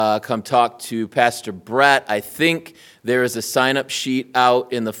come talk to Pastor Brett. I think there is a sign-up sheet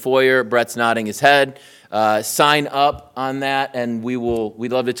out in the foyer. Brett's nodding his head. Sign up on that, and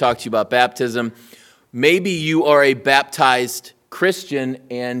we'd love to talk to you about baptism. Maybe you are a baptized Christian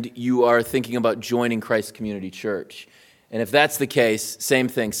and you are thinking about joining Christ Community Church. And if that's the case, same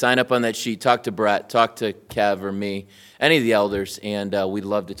thing. Sign up on that sheet. Talk to Brett. Talk to Kev or me, any of the elders, and we'd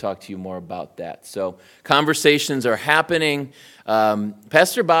love to talk to you more about that. So conversations are happening.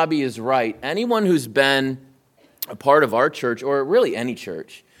 Pastor Bobby is right. Anyone who's been a part of our church, or really any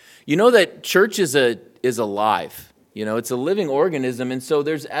church, you know that church is alive. You know, it's a living organism, and so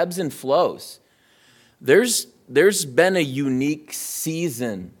there's ebbs and flows. There's been a unique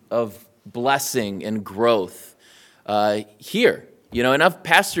season of blessing and growth here, you know, and I've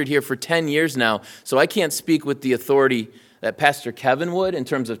pastored here for 10 years now, so I can't speak with the authority that Pastor Kevin would in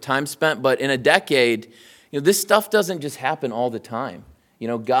terms of time spent, but in a decade, you know, this stuff doesn't just happen all the time. You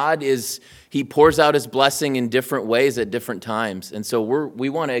know, He pours out His blessing in different ways at different times, and so we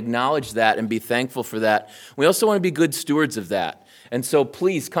want to acknowledge that and be thankful for that. We also want to be good stewards of that, and so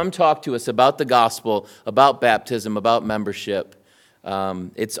please come talk to us about the gospel, about baptism, about membership.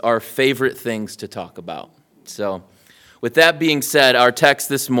 It's our favorite things to talk about. So, with that being said, our text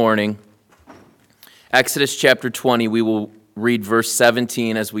this morning, Exodus chapter 20, we will read verse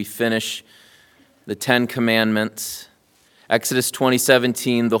 17 as we finish the 10 Commandments. Exodus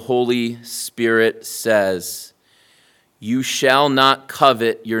 20:17, the Holy Spirit says, "You shall not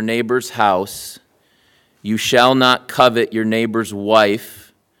covet your neighbor's house. You shall not covet your neighbor's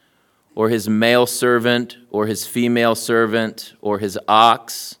wife, or his male servant, or his female servant, or his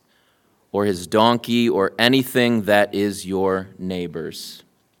ox, or his donkey, or anything that is your neighbor's."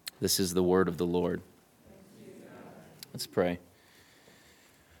 This is the word of the Lord. Let's pray.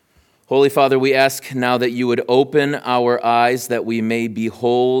 Holy Father, we ask now that you would open our eyes that we may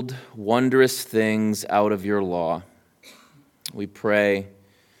behold wondrous things out of your law. We pray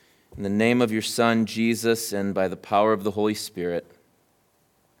in the name of your Son, Jesus, and by the power of the Holy Spirit.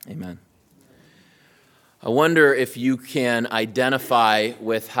 Amen. I wonder if you can identify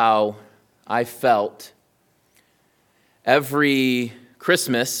with how I felt. Every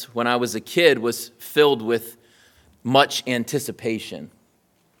Christmas when I was a kid was filled with much anticipation.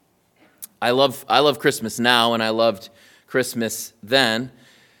 I love Christmas now, and I loved Christmas then.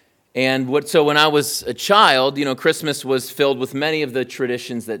 So when I was a child, you know, Christmas was filled with many of the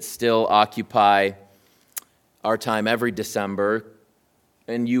traditions that still occupy our time every December,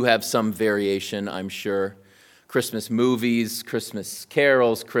 and you have some variation, I'm sure. Christmas movies, Christmas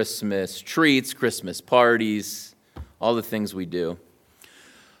carols, Christmas treats, Christmas parties, all the things we do.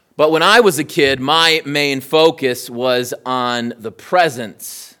 But when I was a kid, my main focus was on the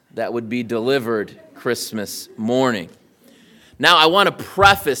presents that would be delivered Christmas morning. Now, I want to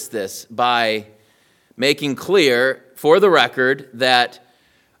preface this by making clear, for the record, that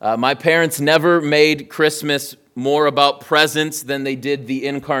my parents never made Christmas more about presents than they did the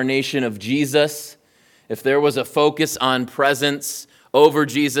incarnation of Jesus. If there was a focus on presents over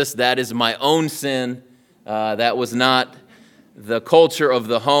Jesus, that is my own sin. That was not the culture of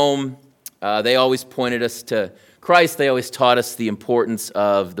the home. They always pointed us to Christ. They always taught us the importance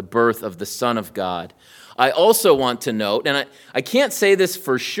of the birth of the Son of God. I also want to note, and I can't say this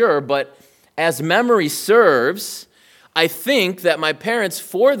for sure, but as memory serves, I think that my parents,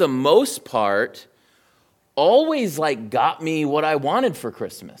 for the most part, always got me what I wanted for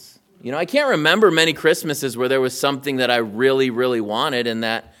Christmas. You know, I can't remember many Christmases where there was something that I really, really wanted and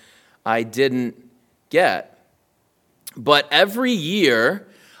that I didn't get. But every year,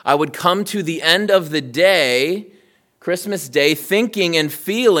 I would come to the end of the day, Christmas Day, thinking and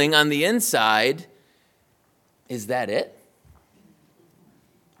feeling on the inside, is that it?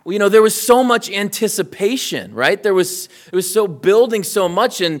 Well, you know, there was so much anticipation, right? It was so building so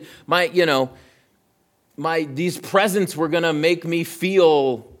much, and these presents were going to make me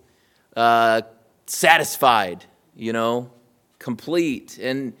feel satisfied, complete.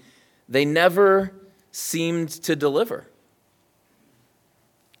 And they never seemed to deliver.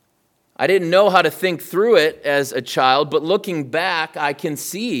 I didn't know how to think through it as a child, but looking back, I can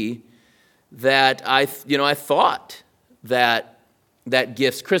see that I thought that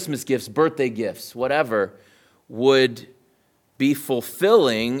gifts, Christmas gifts, birthday gifts, whatever, would be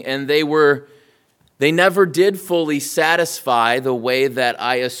fulfilling, and they never did fully satisfy the way that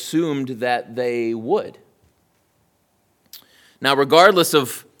I assumed that they would. Now, regardless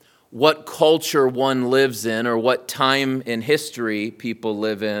of what culture one lives in or what time in history people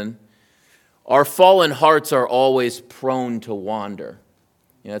live in, our fallen hearts are always prone to wander.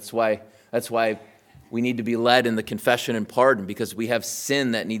 That's why we need to be led in the confession and pardon because we have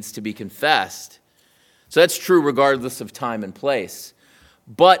sin that needs to be confessed. So that's true regardless of time and place.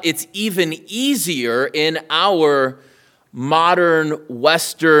 But it's even easier in our modern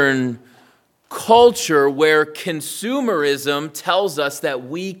Western culture where consumerism tells us that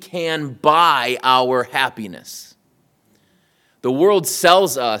we can buy our happiness. The world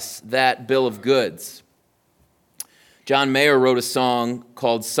sells us that bill of goods. John Mayer wrote a song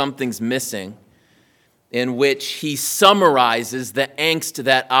called "Something's Missing," in which he summarizes the angst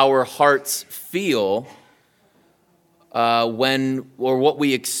that our hearts feel what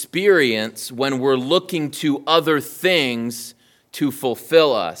we experience when we're looking to other things to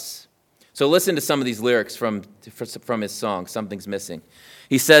fulfill us. So listen to some of these lyrics from his song, "Something's Missing."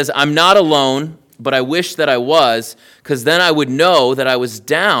 He says, "I'm not alone, but I wish that I was, because then I would know that I was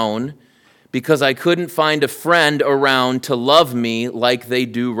down because I couldn't find a friend around to love me like they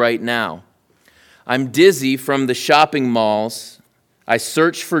do right now. I'm dizzy from the shopping malls. I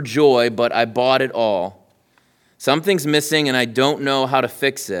searched for joy, but I bought it all. Something's missing and I don't know how to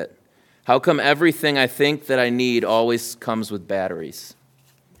fix it. How come everything I think that I need always comes with batteries?"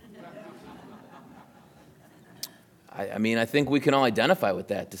 I think we can all identify with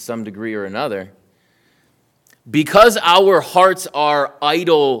that to some degree or another. Because our hearts are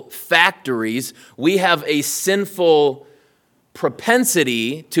idol factories, we have a sinful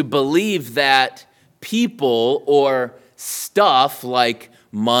propensity to believe that people or stuff like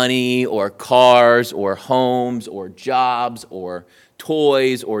money or cars or homes or jobs or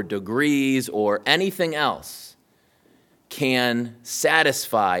toys or degrees or anything else can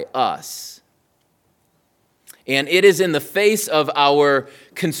satisfy us. And it is in the face of our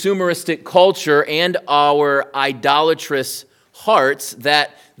consumeristic culture and our idolatrous hearts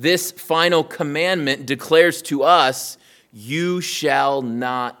that this final commandment declares to us, "You shall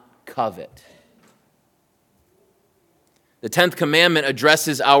not covet." The 10th commandment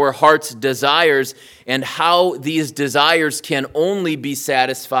addresses our heart's desires and how these desires can only be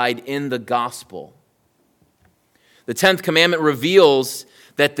satisfied in the gospel. The 10th commandment reveals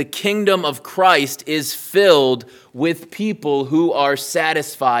that the kingdom of Christ is filled with people who are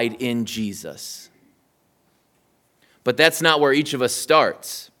satisfied in Jesus. But that's not where each of us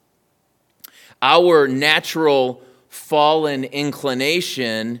starts. Our natural fallen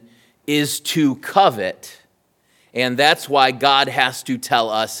inclination is to covet, and that's why God has to tell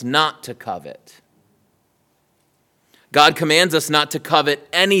us not to covet. God commands us not to covet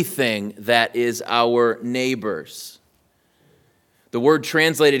anything that is our neighbor's. The word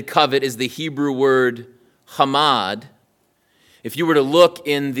translated covet is the Hebrew word hamad. If you were to look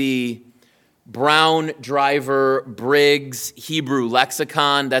in the Brown Driver Briggs Hebrew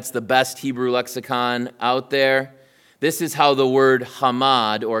lexicon, that's the best Hebrew lexicon out there, this is how the word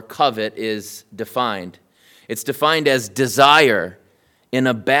hamad or covet is defined. It's defined as desire in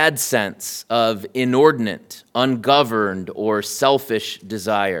a bad sense of inordinate, ungoverned, or selfish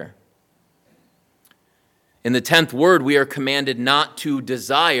desire. In the 10th word, we are commanded not to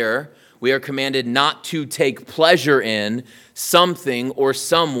desire, we are commanded not to take pleasure in something or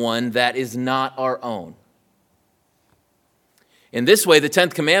someone that is not our own. In this way, the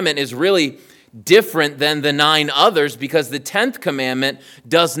 10th commandment is really different than the 9 others because the 10th commandment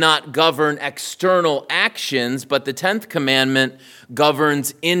does not govern external actions, but the 10th commandment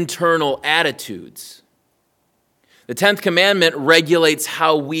governs internal attitudes. The 10th commandment regulates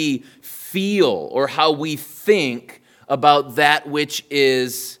how we feel or how we think about that which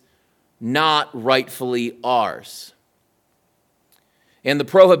is not rightfully ours. And the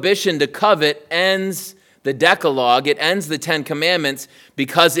prohibition to covet ends the Decalogue, it ends the 10 Commandments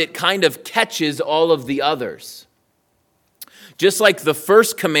because it kind of catches all of the others. Just like the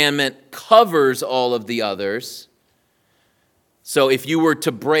first commandment covers all of the others, so if you were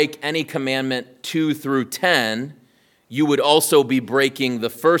to break any commandment 2 through 10, you would also be breaking the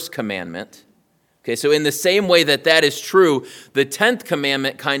first commandment. Okay, so in the same way that that is true, the 10th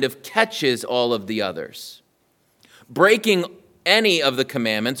commandment kind of catches all of the others. Breaking any of the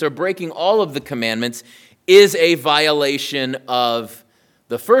commandments or breaking all of the commandments is a violation of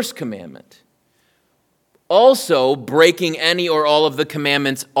the first commandment. Also, breaking any or all of the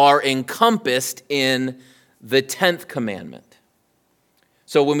commandments are encompassed in the 10th commandment.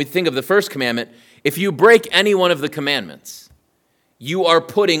 So when we think of the first commandment, if you break any one of the commandments, you are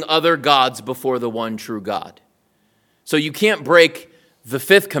putting other gods before the one true God. So you can't break the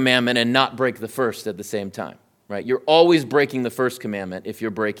 5th commandment and not break the first at the same time, right? You're always breaking the first commandment if you're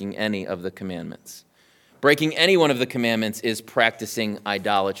breaking any of the commandments. Breaking any one of the commandments is practicing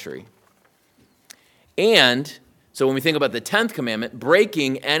idolatry. And so when we think about the 10th commandment,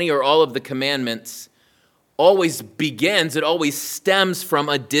 breaking any or all of the commandments always begins, it always stems from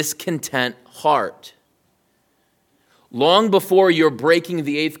a discontent heart. Long before you're breaking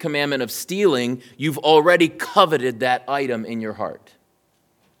the 8th commandment of stealing, you've already coveted that item in your heart.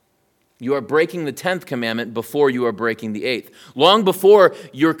 You are breaking the 10th commandment before you are breaking the 8th. Long before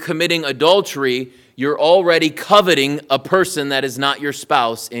you're committing adultery, you're already coveting a person that is not your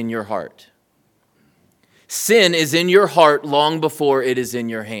spouse in your heart. Sin is in your heart long before it is in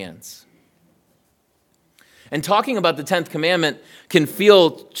your hands. And talking about the 10th commandment can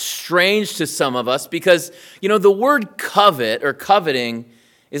feel strange to some of us because, the word covet or coveting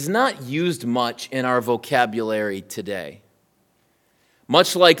is not used much in our vocabulary today.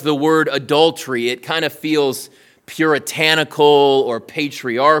 Much like the word adultery, it kind of feels puritanical or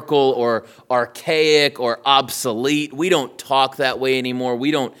patriarchal or archaic or obsolete. We don't talk that way anymore.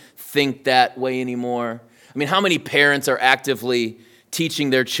 We don't think that way anymore. I mean, how many parents are actively teaching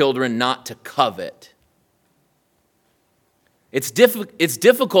their children not to covet? It's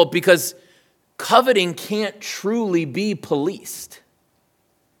difficult because coveting can't truly be policed.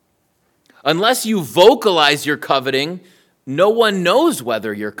 Unless you vocalize your coveting, no one knows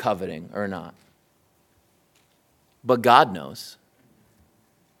whether you're coveting or not. But God knows.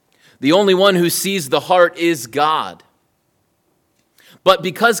 The only one who sees the heart is God. But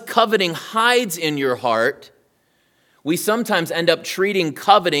because coveting hides in your heart, we sometimes end up treating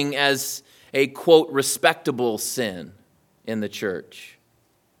coveting as a, quote, respectable sin in the church.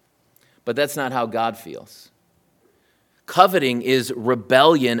 But that's not how God feels. Coveting is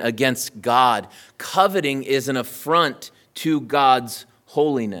rebellion against God. Coveting is an affront to God's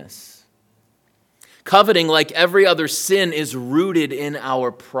holiness. Coveting, like every other sin, is rooted in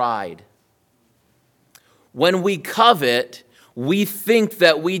our pride. When we covet, we think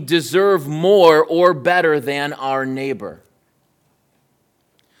that we deserve more or better than our neighbor.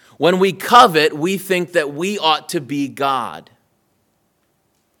 When we covet, we think that we ought to be God.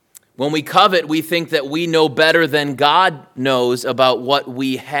 When we covet, we think that we know better than God knows about what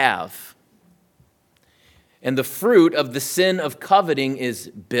we have. And the fruit of the sin of coveting is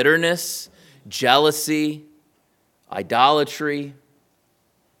bitterness, jealousy, idolatry.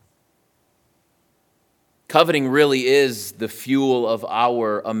 Coveting really is the fuel of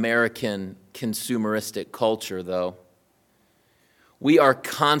our American consumeristic culture, though. We are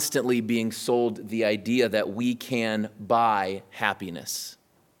constantly being sold the idea that we can buy happiness.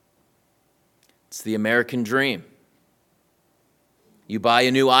 It's the American dream. You buy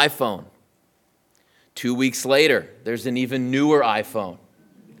a new iPhone. 2 weeks later, there's an even newer iPhone.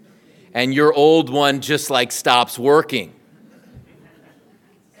 And your old one just stops working.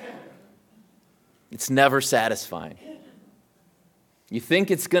 It's never satisfying. You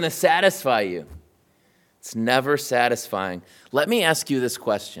think it's going to satisfy you. It's never satisfying. Let me ask you this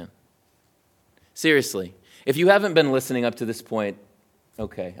question. Seriously, if you haven't been listening up to this point,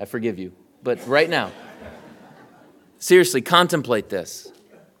 okay, I forgive you. But right now, seriously, contemplate this.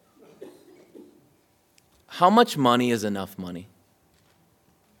 How much money is enough money?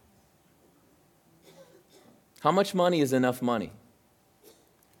 How much money is enough money?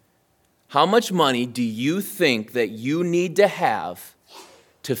 How much money do you think that you need to have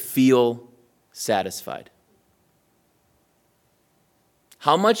to feel satisfied?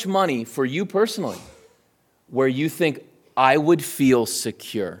 How much money for you personally, where you think, I would feel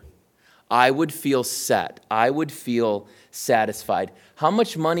secure, I would feel set, I would feel satisfied? How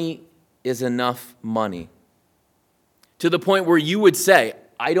much money is enough money? To the point where you would say,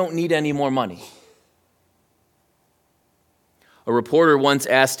 I don't need any more money. A reporter once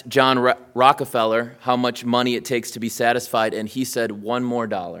asked John Rockefeller how much money it takes to be satisfied, and he said, $1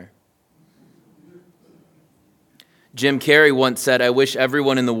 more. Jim Carrey once said, I wish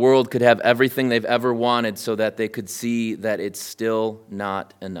everyone in the world could have everything they've ever wanted so that they could see that it's still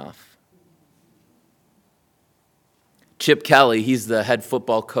not enough. Chip Kelly, he's the head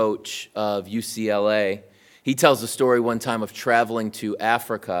football coach of UCLA. He tells a story one time of traveling to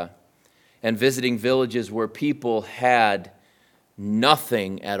Africa and visiting villages where people had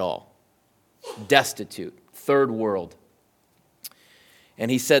nothing at all, destitute, third world. And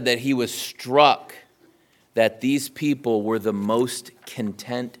he said that he was struck that these people were the most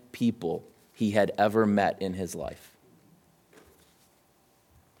content people he had ever met in his life.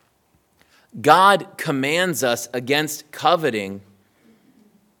 God commands us against coveting,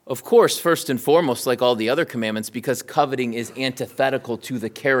 of course, first and foremost, like all the other commandments, because coveting is antithetical to the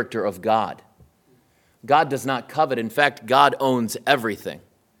character of God. God does not covet. In fact, God owns everything.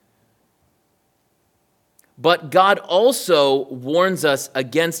 But God also warns us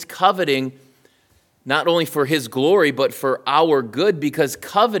against coveting not only for his glory, but for our good, because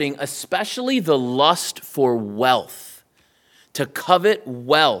coveting, especially the lust for wealth, to covet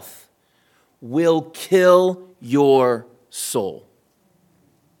wealth, will kill your soul.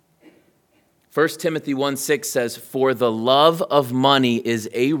 1 Timothy 1:6 says, "For the love of money is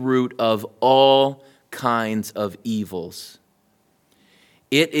a root of all kinds of evils.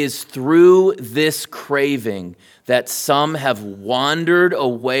 It is through this craving that some have wandered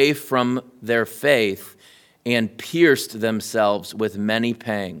away from their faith and pierced themselves with many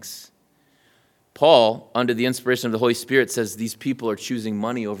pangs." Paul, under the inspiration of the Holy Spirit, says these people are choosing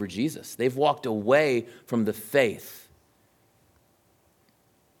money over Jesus. They've walked away from the faith.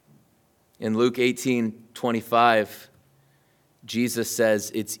 In Luke 18:25, Jesus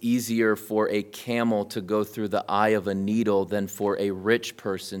says it's easier for a camel to go through the eye of a needle than for a rich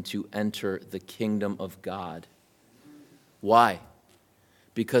person to enter the kingdom of God. Why?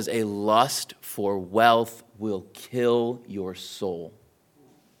 Because a lust for wealth will kill your soul.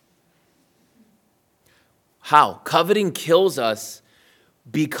 How? Coveting kills us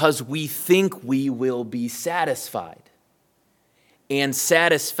because we think we will be satisfied. And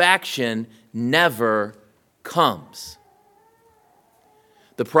satisfaction never comes.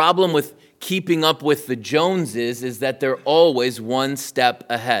 The problem with keeping up with the Joneses is that they're always one step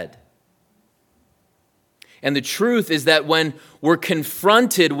ahead. And the truth is that when we're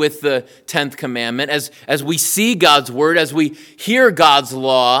confronted with the 10th Commandment, as we see God's word, as we hear God's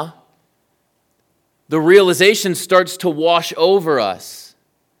law, the realization starts to wash over us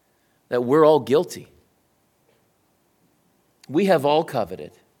that we're all guilty. We have all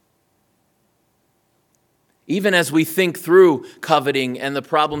coveted. Even as we think through coveting and the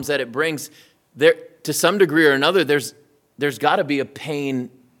problems that it brings, there, to some degree or another, there's got to be a pain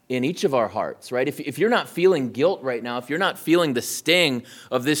in each of our hearts, right? If you're not feeling guilt right now, if you're not feeling the sting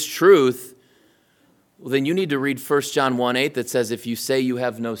of this truth, well, then you need to read 1 John 1:8 that says, if you say you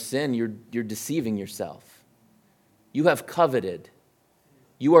have no sin, you're deceiving yourself. You have coveted.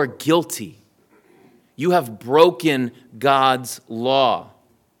 You are guilty. You have broken God's law.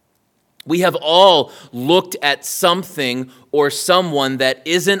 We have all looked at something or someone that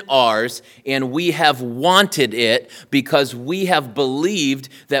isn't ours, and we have wanted it because we have believed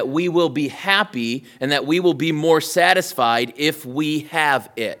that we will be happy and that we will be more satisfied if we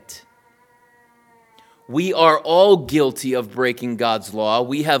have it. We are all guilty of breaking God's law.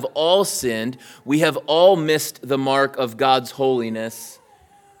 We have all sinned. We have all missed the mark of God's holiness.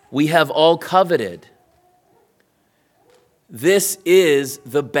 We have all coveted. This is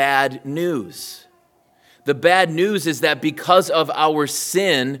the bad news. The bad news is that because of our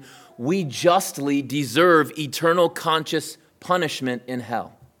sin, we justly deserve eternal conscious punishment in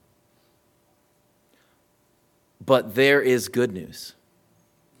hell. But there is good news.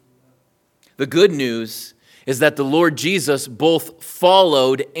 The good news is that the Lord Jesus both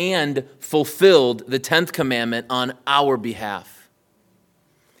followed and fulfilled the 10th commandment on our behalf.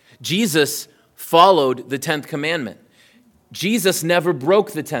 Jesus followed the 10th commandment. Jesus never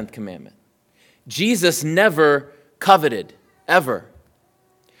broke the 10th commandment. Jesus never coveted, ever.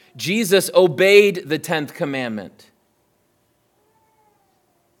 Jesus obeyed the 10th commandment.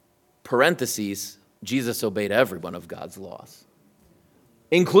 Parentheses, Jesus obeyed every one of God's laws,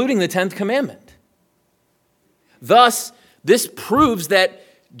 including the 10th commandment. Thus, this proves that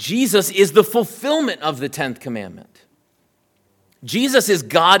Jesus is the fulfillment of the 10th commandment. Jesus is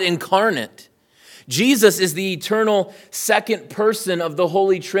God incarnate. Jesus is the eternal second person of the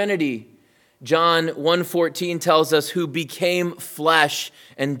Holy Trinity. John 1:14 tells us, who became flesh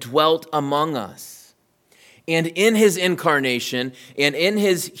and dwelt among us. And in his incarnation and in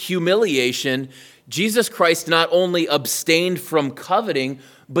his humiliation, Jesus Christ not only abstained from coveting,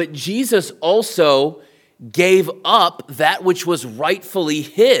 but Jesus also gave up that which was rightfully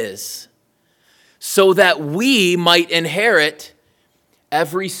his, so that we might inherit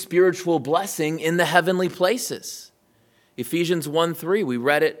every spiritual blessing in the heavenly places. Ephesians 1:3, we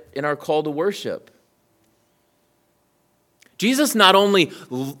read it in our call to worship. Jesus not only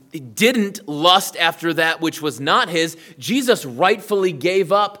didn't lust after that which was not his, Jesus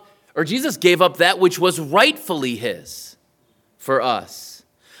gave up that which was rightfully his for us.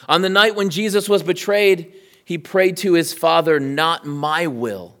 On the night when Jesus was betrayed, he prayed to his Father, not my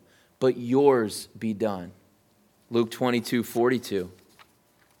will, but yours be done. Luke 22:42.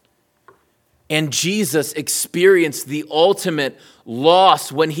 And Jesus experienced the ultimate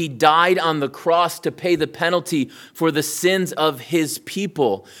loss when he died on the cross to pay the penalty for the sins of his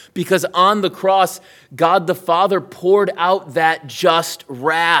people. Because on the cross, God the Father poured out that just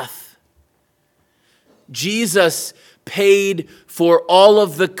wrath. Jesus paid for all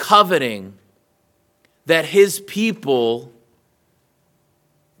of the coveting that his people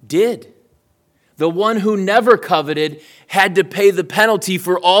did. The one who never coveted had to pay the penalty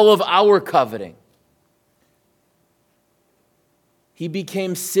for all of our coveting. He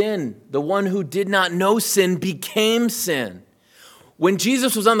became sin. The one who did not know sin became sin. When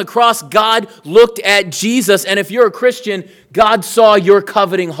Jesus was on the cross, God looked at Jesus, and if you're a Christian, God saw your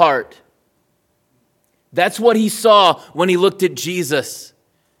coveting heart. That's what he saw when he looked at Jesus.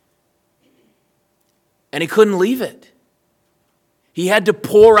 And he couldn't leave it. He had to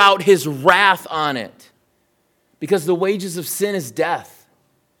pour out his wrath on it. Because the wages of sin is death.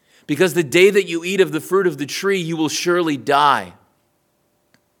 Because the day that you eat of the fruit of the tree, you will surely die.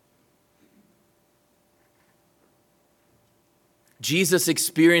 Jesus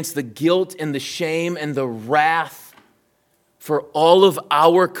experienced the guilt and the shame and the wrath for all of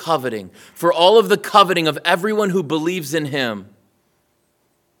our coveting, for all of the coveting of everyone who believes in him.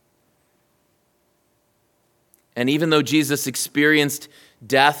 And even though Jesus experienced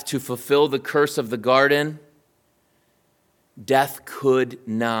death to fulfill the curse of the garden, death could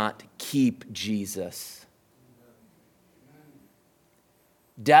not keep Jesus.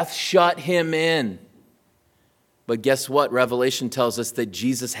 Death shut him in. But guess what? Revelation tells us that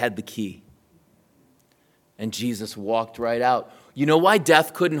Jesus had the key. And Jesus walked right out. You know why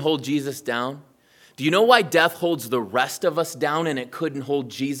death couldn't hold Jesus down? Do you know why death holds the rest of us down and it couldn't hold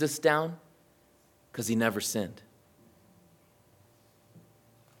Jesus down? Because he never sinned.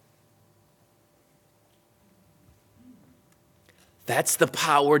 That's the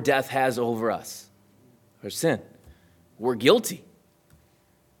power death has over us. Our sin. We're guilty.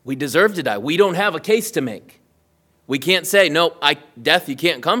 We deserve to die. We don't have a case to make. We can't say, no, death, you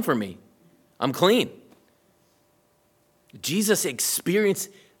can't come for me. I'm clean. Jesus experienced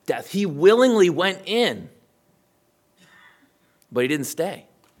death. He willingly went in, but he didn't stay.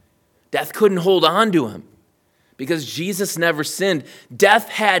 Death couldn't hold on to him because Jesus never sinned. Death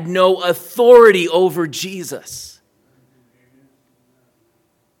had no authority over Jesus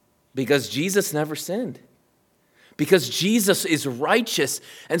because Jesus never sinned. Because Jesus is righteous.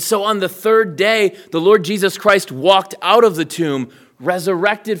 And so on the third day, the Lord Jesus Christ walked out of the tomb,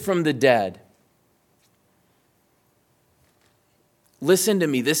 resurrected from the dead. Listen to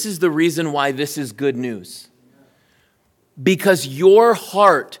me. This is the reason why this is good news. Because your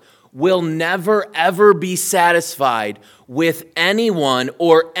heart will never, ever be satisfied with anyone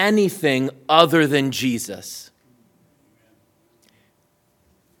or anything other than Jesus.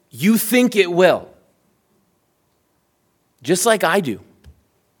 You think it will. Just like I do.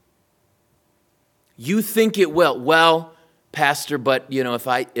 You think it will. Well, Pastor, but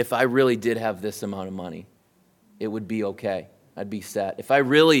if I really did have this amount of money, it would be okay. I'd be set. If I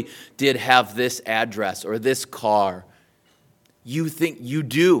really did have this address or this car, you think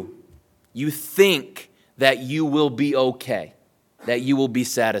that you will be okay, that you will be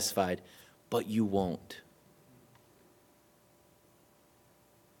satisfied, but you won't.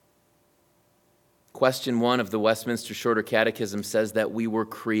 Question 1 of the Westminster Shorter Catechism says that we were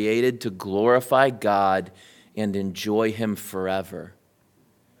created to glorify God and enjoy him forever.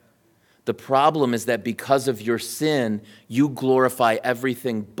 The problem is that because of your sin, you glorify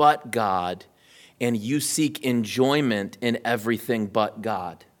everything but God, and you seek enjoyment in everything but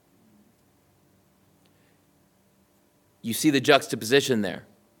God. You see the juxtaposition there.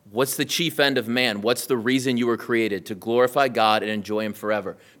 What's the chief end of man? What's the reason you were created? To glorify God and enjoy him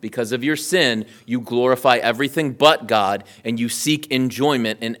forever. Because of your sin, you glorify everything but God, and you seek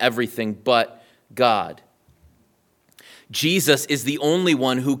enjoyment in everything but God. Jesus is the only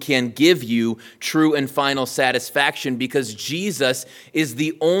one who can give you true and final satisfaction because Jesus is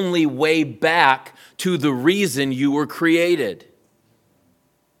the only way back to the reason you were created.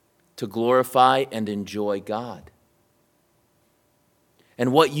 To glorify and enjoy God.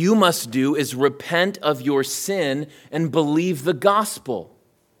 And what you must do is repent of your sin and believe the gospel.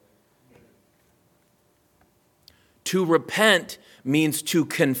 To repent means to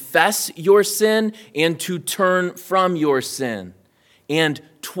confess your sin and to turn from your sin and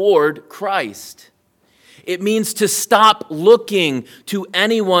toward Christ. It means to stop looking to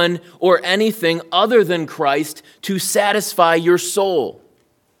anyone or anything other than Christ to satisfy your soul.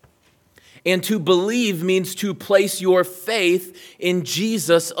 And to believe means to place your faith in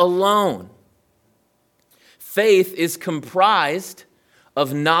Jesus alone. Faith is comprised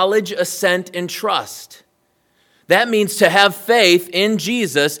of knowledge, assent, and trust. That means to have faith in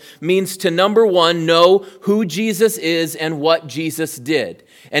Jesus means to, number one, know who Jesus is and what Jesus did.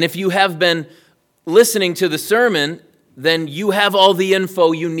 And if you have been listening to the sermon, then you have all the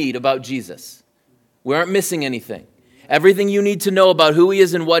info you need about Jesus. We aren't missing anything. Everything you need to know about who he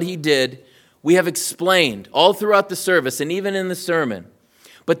is and what he did, We have explained all throughout the service and even in the sermon.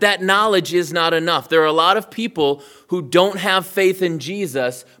 But that knowledge is not enough. There are a lot of people who don't have faith in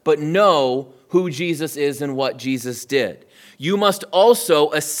Jesus, but know who Jesus is and what Jesus did. You must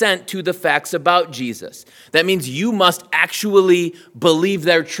also assent to the facts about Jesus. That means you must actually believe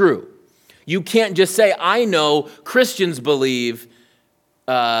they're true. You can't just say, I know Christians believe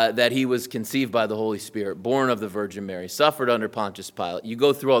that he was conceived by the Holy Spirit, born of the Virgin Mary, suffered under Pontius Pilate. You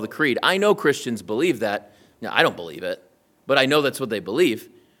go through all the creed. I know Christians believe that. Now, I don't believe it, but I know that's what they believe.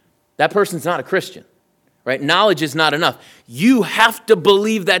 That person's not a Christian, right? Knowledge is not enough. You have to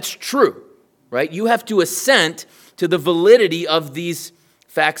believe that's true, right? You have to assent to the validity of these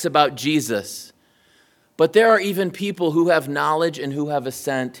facts about Jesus. But there are even people who have knowledge and who have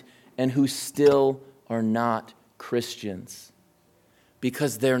assent and who still are not Christians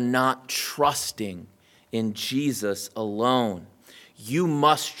because they're not trusting in Jesus alone. You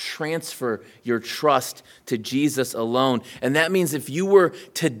must transfer your trust to Jesus alone. And that means if you were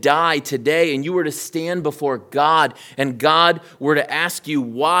to die today and you were to stand before God and God were to ask you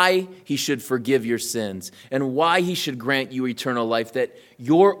why he should forgive your sins and why he should grant you eternal life, that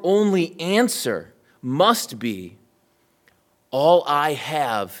your only answer must be, all I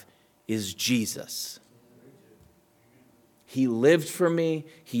have is Jesus. He lived for me.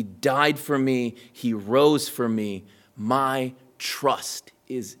 He died for me. He rose for me. My trust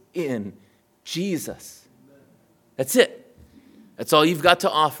is in Jesus. That's it. That's all you've got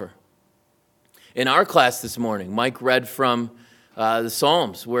to offer. In our class this morning, Mike read from the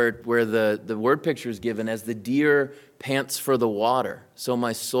Psalms where the word picture is given as the deer pants for the water, so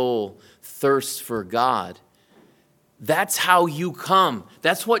my soul thirsts for God. That's how you come.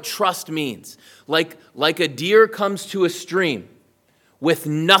 That's what trust means. Like a deer comes to a stream with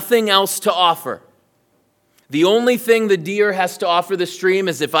nothing else to offer. The only thing the deer has to offer the stream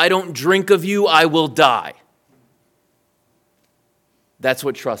is, if I don't drink of you, I will die. That's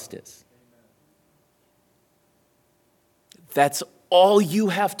what trust is. That's all you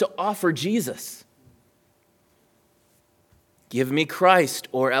have to offer Jesus. Give me Christ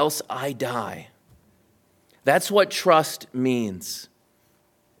or else I die. That's what trust means.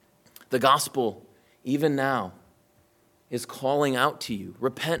 The gospel, even now, is calling out to you.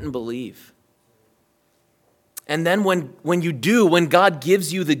 Repent and believe. And then when you do, when God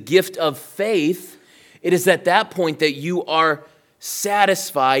gives you the gift of faith, it is at that point that you are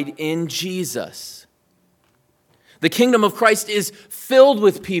satisfied in Jesus. The kingdom of Christ is filled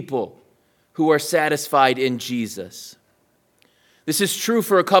with people who are satisfied in Jesus. This is true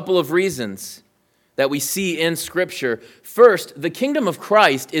for a couple of reasons that we see in Scripture. First, the kingdom of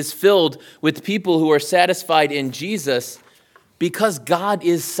Christ is filled with people who are satisfied in Jesus because God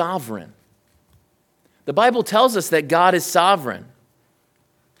is sovereign. The Bible tells us that God is sovereign.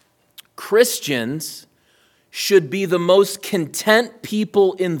 Christians should be the most content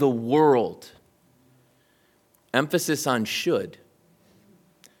people in the world. Emphasis on should.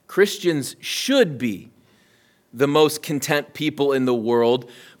 Christians should be the most content people in the world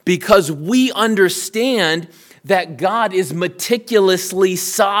because we understand that God is meticulously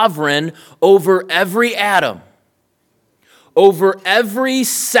sovereign over every atom, over every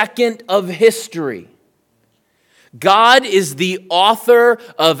second of history. God is the author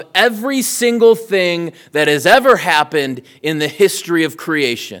of every single thing that has ever happened in the history of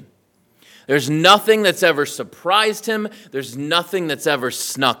creation. There's nothing that's ever surprised him. There's nothing that's ever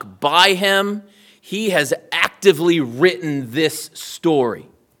snuck by him. He has actively written this story.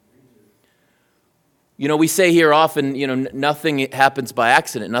 You know, we say here often, nothing happens by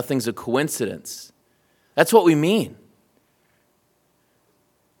accident. Nothing's a coincidence. That's what we mean.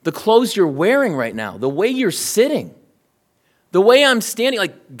 The clothes you're wearing right now, the way you're sitting, the way I'm standing,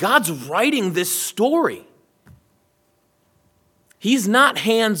 like God's writing this story. He's not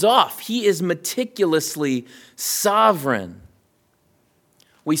hands off. He is meticulously sovereign.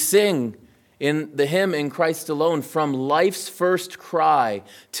 We sing in the hymn In Christ Alone, from life's first cry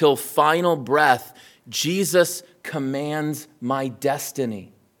till final breath, Jesus commands my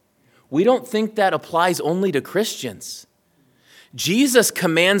destiny. We don't think that applies only to Christians. Jesus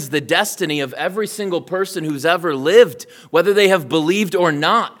commands the destiny of every single person who's ever lived, whether they have believed or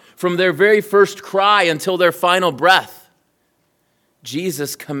not, from their very first cry until their final breath.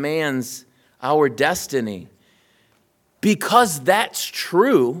 Jesus commands our destiny. Because that's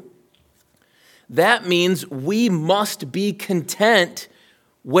true, that means we must be content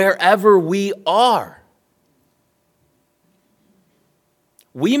wherever we are.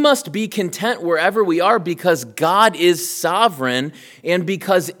 We must be content wherever we are because God is sovereign and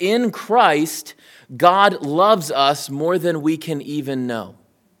because in Christ, God loves us more than we can even know.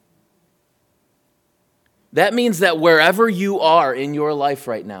 That means that wherever you are in your life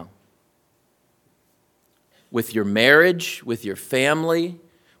right now, with your marriage, with your family,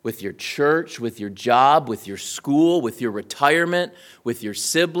 with your church, with your job, with your school, with your retirement, with your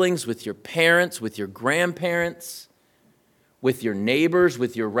siblings, with your parents, with your grandparents, with your neighbors,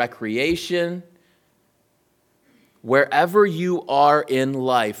 with your recreation, wherever you are in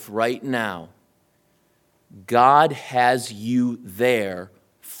life right now, God has you there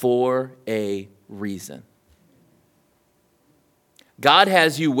for a reason. God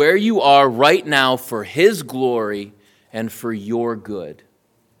has you where you are right now for His glory and for your good.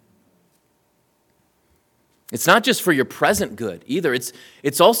 It's not just for your present good either.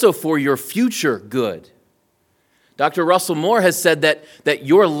 It's also for your future good. Dr. Russell Moore has said that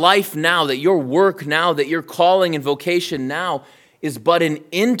your life now, that your work now, that your calling and vocation now is but an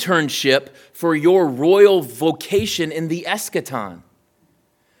internship for your royal vocation in the eschaton.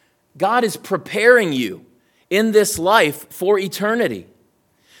 God is preparing you in this life for eternity.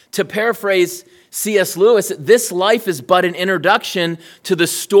 To paraphrase C.S. Lewis, this life is but an introduction to the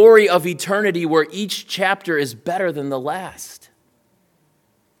story of eternity where each chapter is better than the last.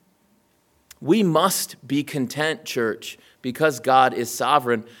 We must be content, church, because God is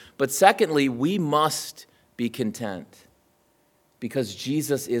sovereign. But secondly, we must be content because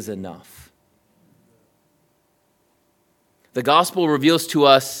Jesus is enough. The gospel reveals to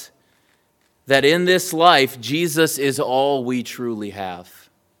us that in this life, Jesus is all we truly have.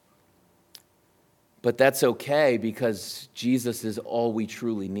 But that's okay because Jesus is all we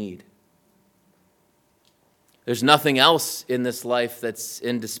truly need. There's nothing else in this life that's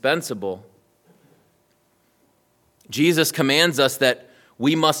indispensable. Jesus commands us that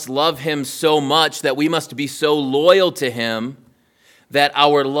we must love Him so much, that we must be so loyal to Him, that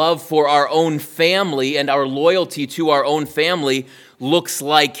our love for our own family and our loyalty to our own family looks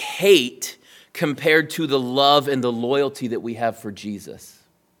like hate compared to the love and the loyalty that we have for Jesus.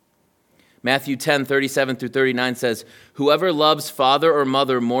 Matthew 10:37-39 says, "Whoever loves father or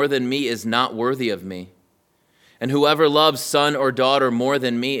mother more than me is not worthy of me. And whoever loves son or daughter more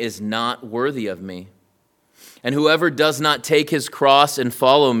than me is not worthy of me. And whoever does not take his cross and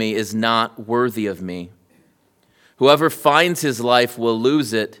follow me is not worthy of me. Whoever finds his life will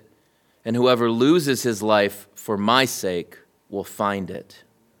lose it, and whoever loses his life for my sake will find it."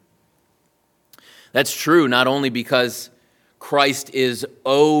 That's true not only because Christ is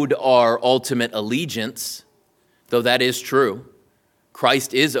owed our ultimate allegiance, though that is true.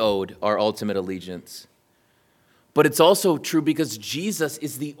 Christ is owed our ultimate allegiance. But it's also true because Jesus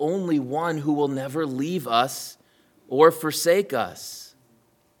is the only one who will never leave us or forsake us.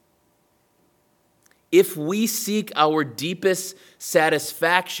 If we seek our deepest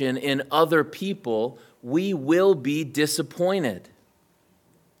satisfaction in other people, we will be disappointed.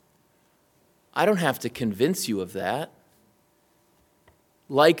 I don't have to convince you of that.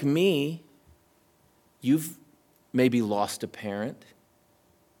 Like me, you've maybe lost a parent,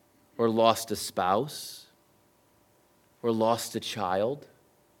 or lost a spouse, or lost a child,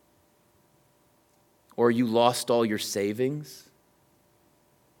 or you lost all your savings,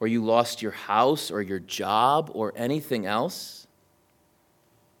 or you lost your house or your job or anything else.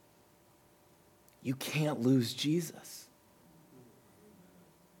 You can't lose Jesus.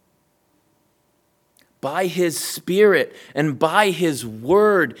 By His Spirit and by His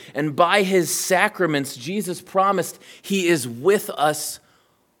Word and by His sacraments, Jesus promised He is with us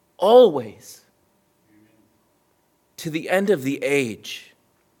always to the end of the age.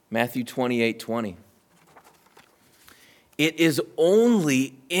 Matthew 28:20. It is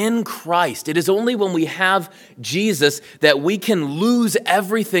only in Christ, it is only when we have Jesus that we can lose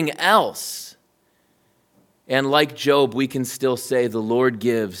everything else. And like Job, we can still say, "The Lord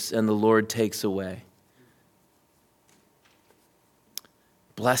gives and the Lord takes away."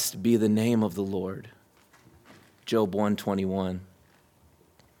 Blessed be the name of the Lord. Job 1:21.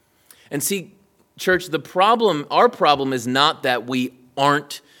 And see, church, our problem is not that we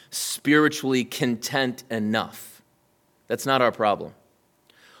aren't spiritually content enough. That's not our problem.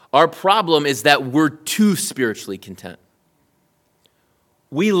 Our problem is that we're too spiritually content.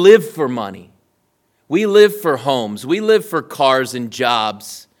 We live for money. We live for homes. We live for cars and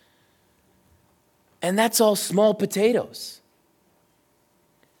jobs. And that's all small potatoes.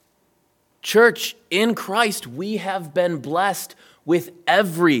 Church, in Christ, we have been blessed with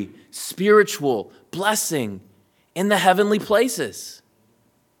every spiritual blessing in the heavenly places.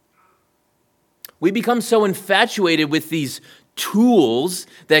 We become so infatuated with these tools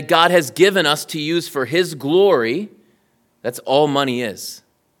that God has given us to use for His glory. That's all money is.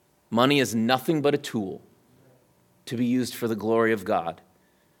 Money is nothing but a tool to be used for the glory of God.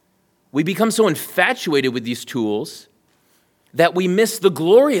 We become so infatuated with these tools that we miss the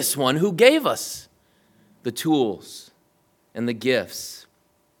glorious one who gave us the tools and the gifts.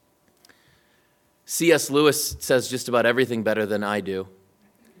 C.S. Lewis says just about everything better than I do.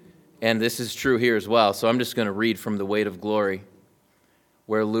 And this is true here as well. So I'm just going to read from The Weight of Glory,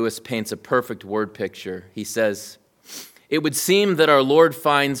 where Lewis paints a perfect word picture. He says, "It would seem that our Lord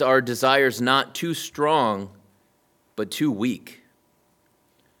finds our desires not too strong, but too weak.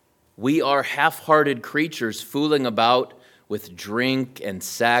 We are half-hearted creatures fooling about with drink and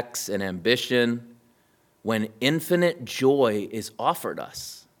sex and ambition when infinite joy is offered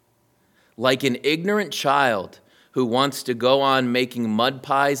us. Like an ignorant child who wants to go on making mud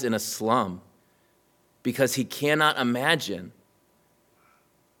pies in a slum because he cannot imagine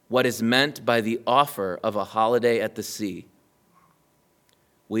what is meant by the offer of a holiday at the sea.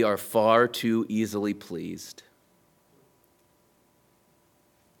 We are far too easily pleased."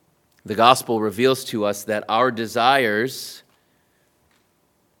 The gospel reveals to us that our desires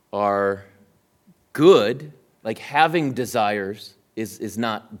are good. Like having desires is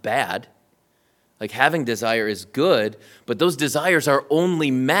not bad. Like having desire is good, but those desires are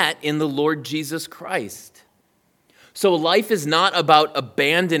only met in the Lord Jesus Christ. So life is not about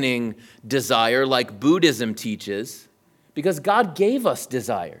abandoning desire like Buddhism teaches, because God gave us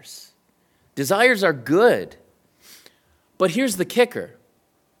desires. Desires are good. But here's the kicker.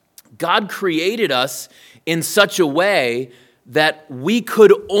 God created us in such a way that we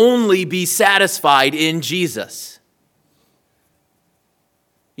could only be satisfied in Jesus.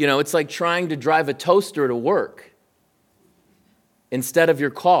 You know, it's like trying to drive a toaster to work instead of your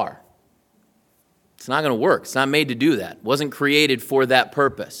car. It's not going to work. It's not made to do that. It wasn't created for that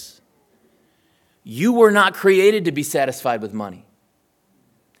purpose. You were not created to be satisfied with money.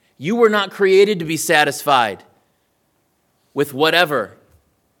 You were not created to be satisfied with whatever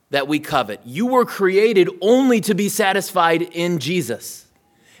that we covet. You were created only to be satisfied in Jesus.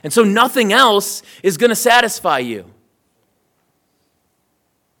 And so nothing else is going to satisfy you.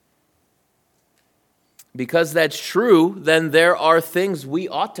 Because that's true, then there are things we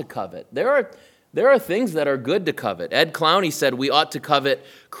ought to covet. There are things that are good to covet. Ed Clowney said we ought to covet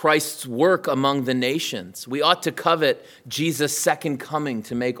Christ's work among the nations. We ought to covet Jesus' second coming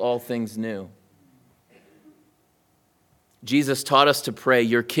to make all things new. Jesus taught us to pray,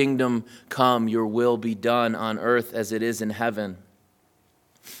 "Your kingdom come, your will be done on earth as it is in heaven."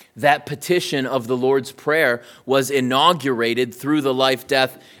 That petition of the Lord's Prayer was inaugurated through the life,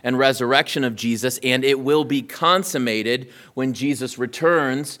 death, and resurrection of Jesus, and it will be consummated when Jesus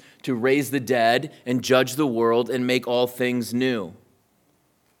returns to raise the dead and judge the world and make all things new.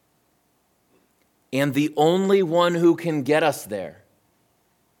 And the only one who can get us there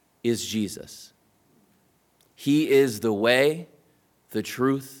is Jesus. He is the way, the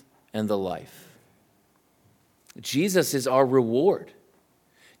truth, and the life. Jesus is our reward.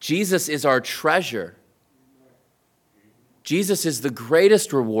 Jesus is our treasure. Jesus is the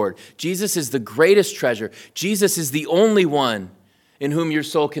greatest reward. Jesus is the greatest treasure. Jesus is the only one in whom your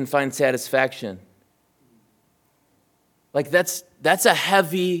soul can find satisfaction. Like that's a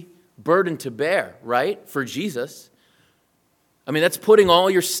heavy burden to bear, right? For Jesus. I mean, that's putting all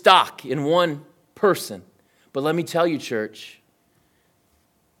your stock in one person. But let me tell you, church,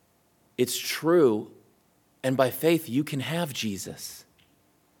 it's true, and by faith you can have Jesus.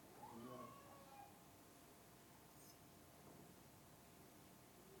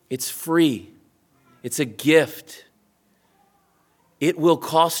 It's free. It's a gift. It will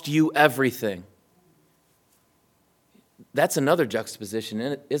cost you everything. That's another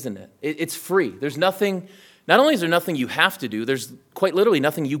juxtaposition, isn't it? It's free. There's nothing, not only is there nothing you have to do, there's quite literally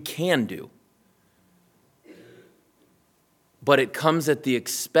nothing you can do. But it comes at the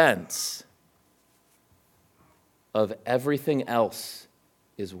expense of everything else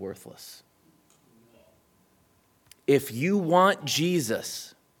is worthless. If you want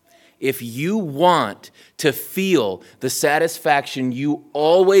Jesus, if you want to feel the satisfaction you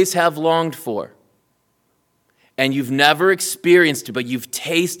always have longed for, and you've never experienced it, but you've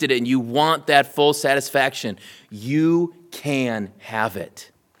tasted it and you want that full satisfaction, you can have it.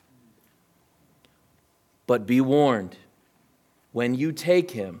 But be warned, when you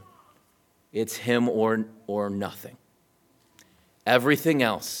take him, it's him or nothing. Everything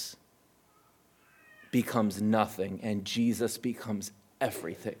else becomes nothing, and Jesus becomes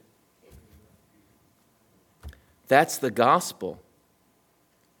everything. That's the gospel.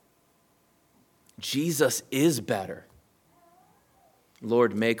 Jesus is better.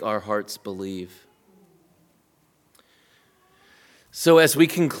 Lord, make our hearts believe. So as we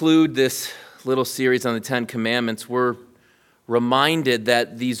conclude this little series on the Ten Commandments, we're reminded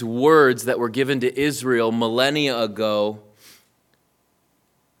that these words that were given to Israel millennia ago,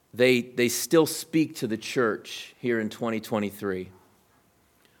 they still speak to the church here in 2023.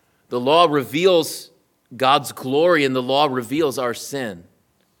 The law reveals God's glory, and the law reveals our sin.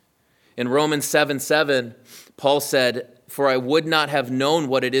 In Romans 7:7, Paul said, "For I would not have known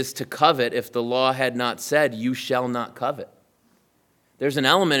what it is to covet if the law had not said, 'You shall not covet.'" There's an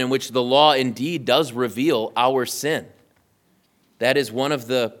element in which the law indeed does reveal our sin. That is one of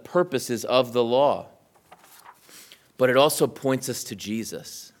the purposes of the law. But it also points us to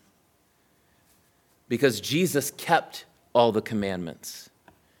Jesus, because Jesus kept all the commandments.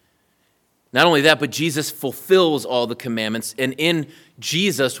 Not only that, but Jesus fulfills all the commandments, and in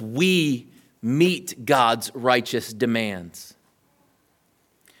Jesus we meet God's righteous demands.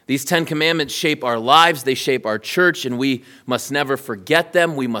 These 10 commandments shape our lives, they shape our church, and we must never forget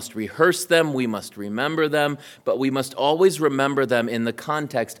them, we must rehearse them, we must remember them, but we must always remember them in the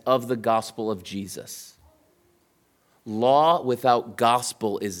context of the gospel of Jesus. Law without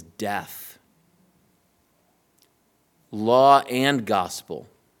gospel is death. Law and gospel.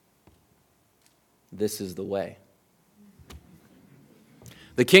 This is the way.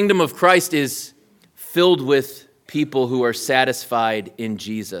 The kingdom of Christ is filled with people who are satisfied in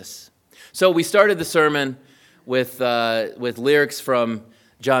Jesus. So we started the sermon with lyrics from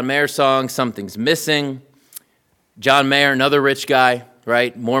John Mayer's song, "Something's Missing." John Mayer, another rich guy,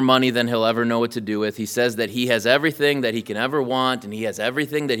 right? More money than he'll ever know what to do with. He says that he has everything that he can ever want, and he has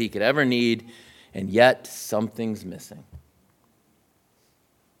everything that he could ever need, and yet something's missing.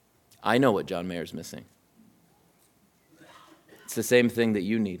 I know what John Mayer's missing. It's the same thing that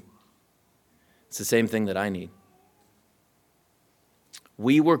you need. It's the same thing that I need.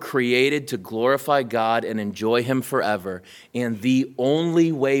 We were created to glorify God and enjoy Him forever, and the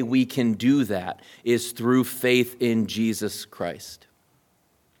only way we can do that is through faith in Jesus Christ.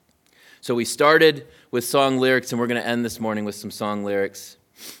 So we started with song lyrics, and we're going to end this morning with some song lyrics.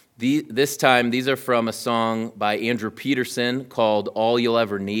 This time, these are from a song by Andrew Peterson called "All You'll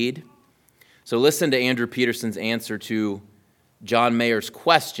Ever Need." So listen to Andrew Peterson's answer to John Mayer's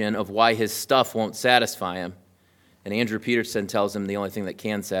question of why his stuff won't satisfy him. And Andrew Peterson tells him the only thing that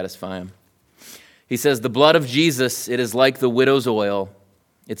can satisfy him. He says, "The blood of Jesus, it is like the widow's oil.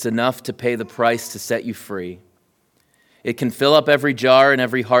 It's enough to pay the price to set you free. It can fill up every jar and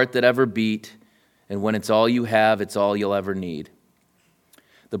every heart that ever beat. And when it's all you have, it's all you'll ever need.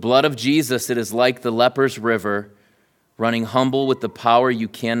 The blood of Jesus, it is like the leper's river, running humble with the power you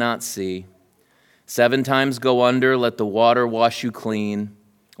cannot see. 7 times go under, let the water wash you clean.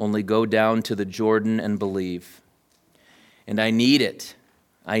 Only go down to the Jordan and believe. And I need it.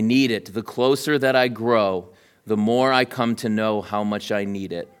 I need it. The closer that I grow, the more I come to know how much I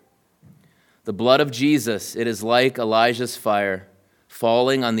need it. The blood of Jesus, it is like Elijah's fire,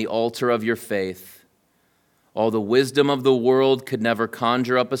 falling on the altar of your faith. All the wisdom of the world could never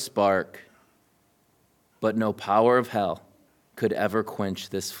conjure up a spark, but no power of hell could ever quench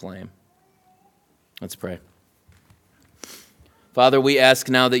this flame." Let's pray. Father, we ask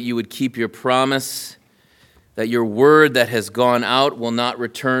now that you would keep your promise, that your word that has gone out will not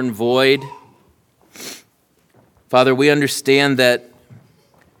return void. Father, we understand that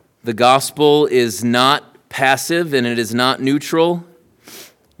the gospel is not passive and it is not neutral,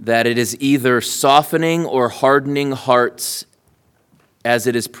 that it is either softening or hardening hearts as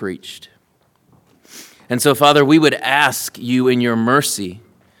it is preached. And so, Father, we would ask you in your mercy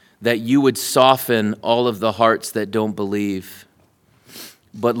that you would soften all of the hearts that don't believe.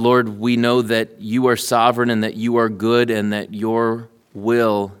 But Lord, we know that you are sovereign and that you are good and that your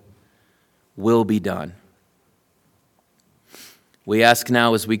will be done. We ask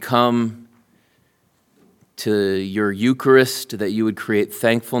now as we come to your Eucharist that you would create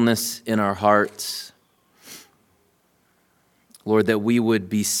thankfulness in our hearts. Lord, that we would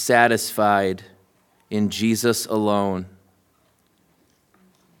be satisfied in Jesus alone.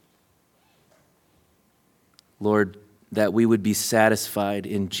 Lord, that we would be satisfied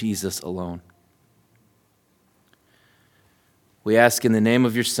in Jesus alone. We ask in the name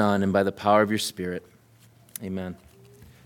of your Son and by the power of your Spirit. Amen.